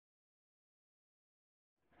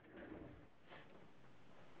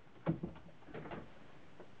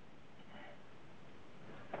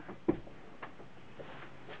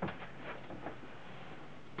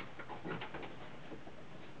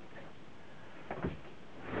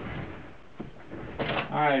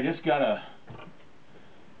Alright, I just got a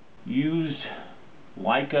used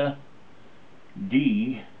Leica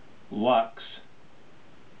D-Lux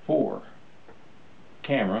 4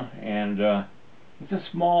 camera, and it's a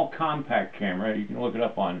small compact camera. You can look it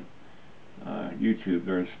up on YouTube.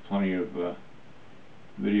 There's plenty of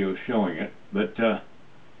videos showing it, but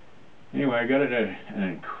anyway, I got it at an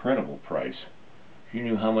incredible price. If you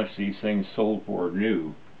knew how much these things sold for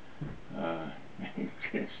new,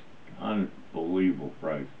 just unbelievable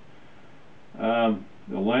price. The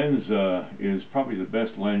lens is probably the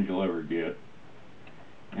best lens you'll ever get,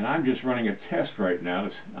 and I'm just running a test right now.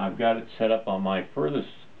 I've got it set up on my furthest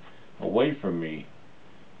away from me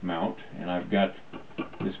mount, and I've got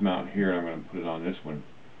this mount here. I'm going to put it on this one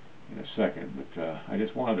in a second, but I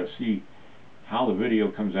just wanted to see how the video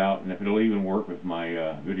comes out and if it'll even work with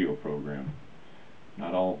my video program.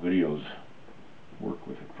 Not all videos work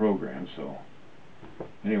with the program, so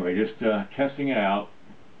anyway, just testing it out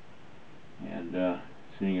and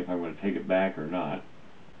seeing if I'm going to take it back or not.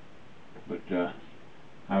 But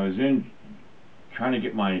I was trying to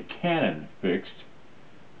get my Canon fixed,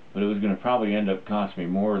 but it was going to probably end up costing me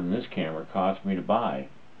more than this camera cost me to buy.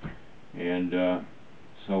 And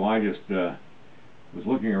so I just was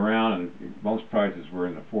looking around, and most prices were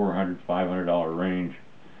in the $400, $500 range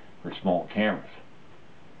for small cameras,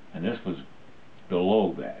 and this was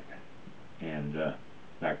below that, and in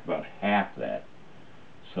fact about half that.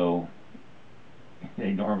 So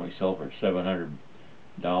they normally sell for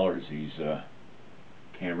 $700 these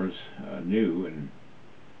cameras new, and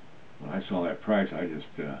when I saw that price I just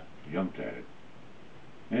jumped at it.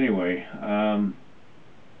 Anyway, so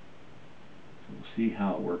we'll see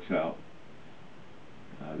how it works out.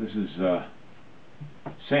 This is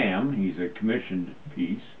Sam. He's a commissioned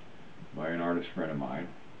piece by an artist friend of mine,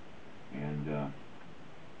 and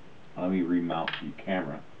let me remount the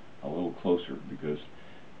camera a little closer because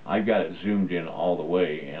I've got it zoomed in all the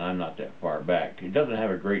way and I'm not that far back. It doesn't have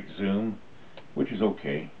a great zoom, which is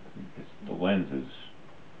okay. The lens is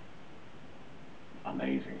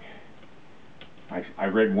amazing. I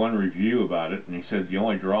read one review about it, and he said the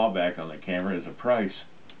only drawback on the camera is the price.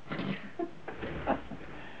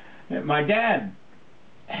 My dad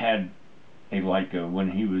had a Leica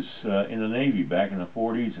when he was in the Navy back in the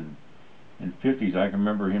 40s and 50s. I can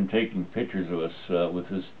remember him taking pictures of us with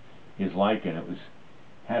his Leica, and it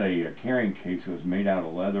had a carrying case that was made out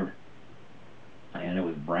of leather, and it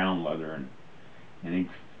was brown leather, and he'd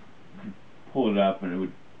pull it up and it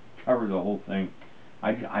would cover the whole thing.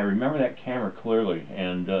 I remember that camera clearly,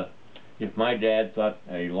 and if my dad thought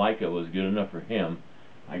a Leica was good enough for him,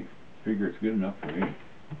 I figure it's good enough for me.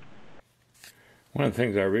 One of the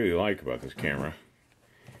things I really like about this camera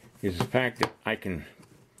is the fact that I can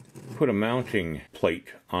put a mounting plate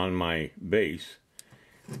on my base,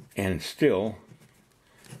 and still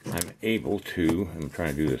I'm able to, I'm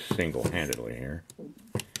trying to do this single-handedly here,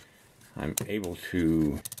 I'm able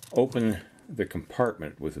to open the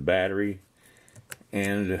compartment with the battery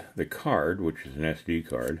and the card, which is an SD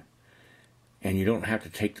card, and you don't have to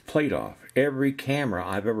take the plate off. Every camera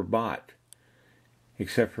I've ever bought,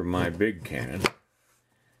 except for my big Canon,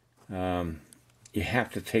 you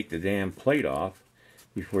have to take the damn plate off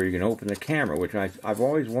before you can open the camera, which I've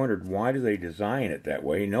always wondered, why do they design it that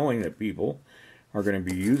way, knowing that people are going to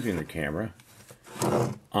be using the camera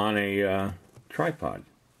on a tripod.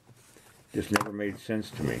 Just never made sense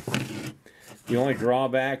to me. The only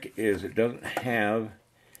drawback is it doesn't have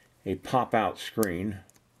a pop-out screen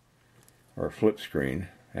or a flip screen.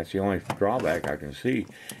 That's the only drawback I can see.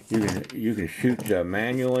 You can shoot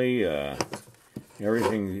manually,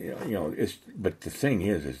 everything, you know. But the thing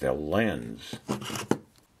is the lens.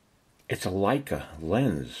 It's a Leica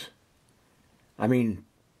lens. I mean,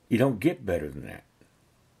 you don't get better than that.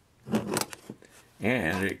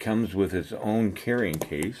 And it comes with its own carrying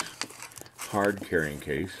case, hard carrying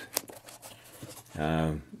case.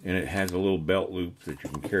 And it has a little belt loop that you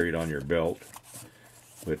can carry it on your belt.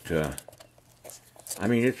 But, I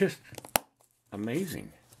mean, it's just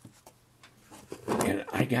amazing. And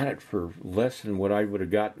I got it for less than what I would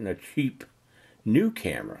have gotten a cheap new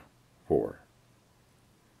camera for,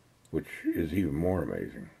 which is even more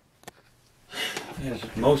amazing. As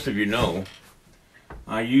most of you know,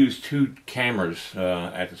 I use two cameras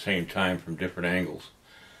at the same time from different angles.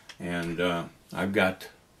 And I've got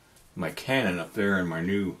my Canon up there and my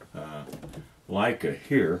new Leica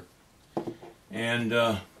here, and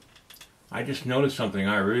I just noticed something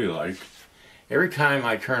I really like. Every time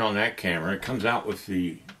I turn on that camera, it comes out with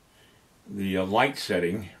the light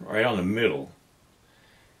setting right on the middle.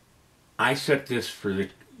 I set this for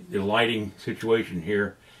the lighting situation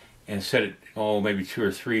here and set it, maybe 2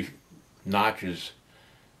 or 3 notches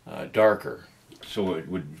darker, so it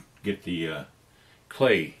would get the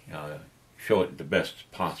clay, show it the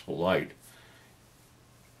best possible light.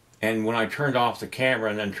 And when I turned off the camera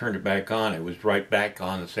and then turned it back on, it was right back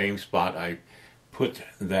on the same spot I put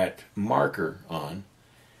that marker on.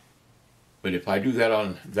 But if I do that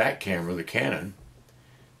on that camera, the Canon,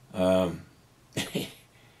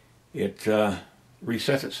 it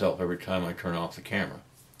resets itself every time I turn off the camera.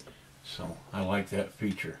 So I like that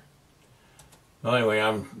feature. Well, anyway,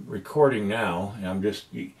 I'm recording now, and I'm just,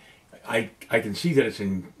 I can see that it's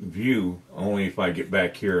in view only if I get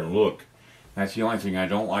back here and look. That's the only thing I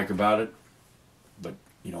don't like about it, but,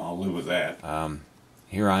 you know, I'll live with that.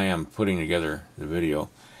 Here I am putting together the video.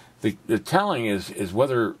 The telling is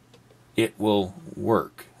whether it will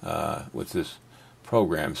work with this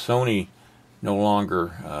program. Sony no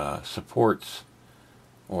longer supports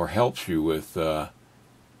or helps you with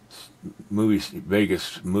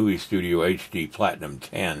Vegas Movie Studio HD Platinum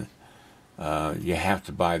 10. You have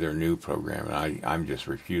to buy their new program, and I'm just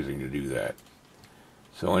refusing to do that.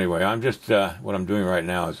 So anyway, I'm just what I'm doing right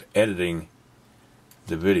now is editing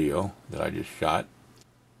the video that I just shot.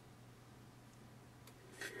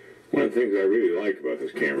 One of the things I really like about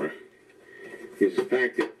this camera is the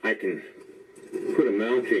fact that I can put a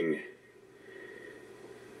mounting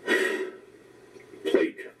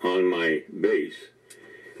plate on my base,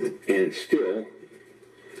 and still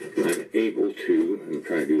I'm able to, I'm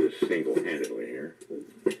trying to do this single-handedly here,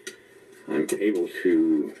 I'm able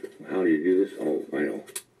to, how do you do this? Oh, I know.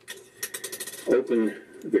 Open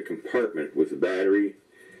the compartment with the battery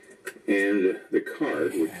and the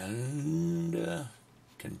card. And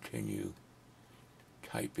continue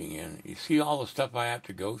typing in. You see all the stuff I have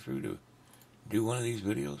to go through to do one of these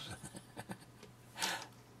videos?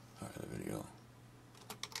 Part of the video.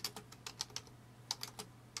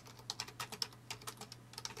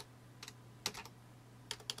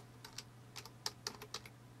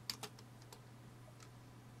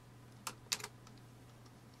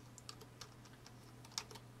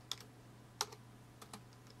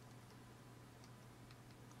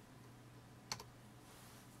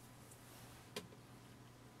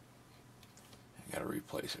 I gotta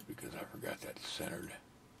replace it because I forgot that's centered.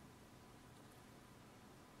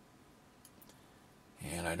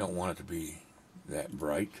 And I don't want it to be that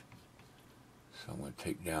bright. So I'm going to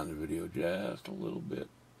take down the video just a little bit.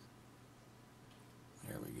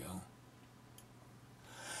 There we go.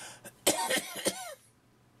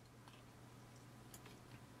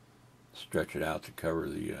 Stretch it out to cover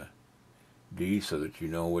the D so that you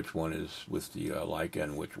know which one is with the Leica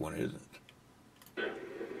and which one isn't.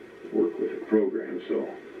 Work with the program, so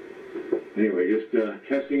anyway, just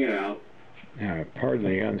testing it out. Pardon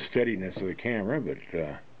the unsteadiness of the camera, but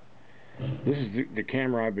this is the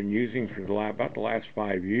camera I've been using for about the last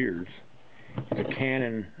 5 years. It's a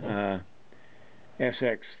Canon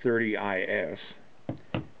SX30IS,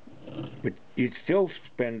 but you'd still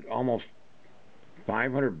spend almost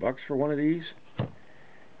 $500 for one of these,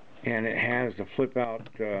 and it has the flip-out,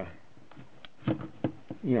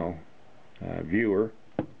 viewer,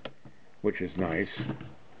 which is nice.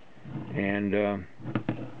 And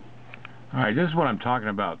alright, this is what I'm talking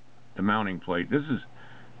about, the mounting plate. This is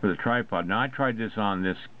for the tripod. Now I tried this on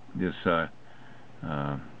this Leica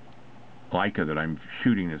that I'm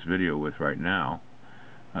shooting this video with right now,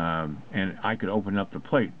 and I could open up the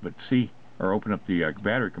plate, but see, or open up the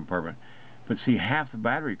battery compartment, but see, half the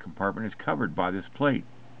battery compartment is covered by this plate.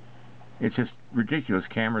 It's just ridiculous.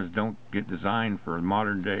 Cameras don't get designed for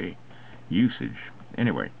modern day usage.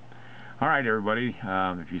 Anyway. Alright everybody,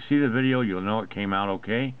 if you see the video, you'll know it came out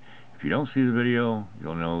okay. If you don't see the video,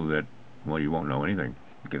 you'll know that, well, you won't know anything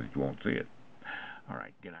because you won't see it.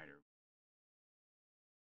 Alright, good night.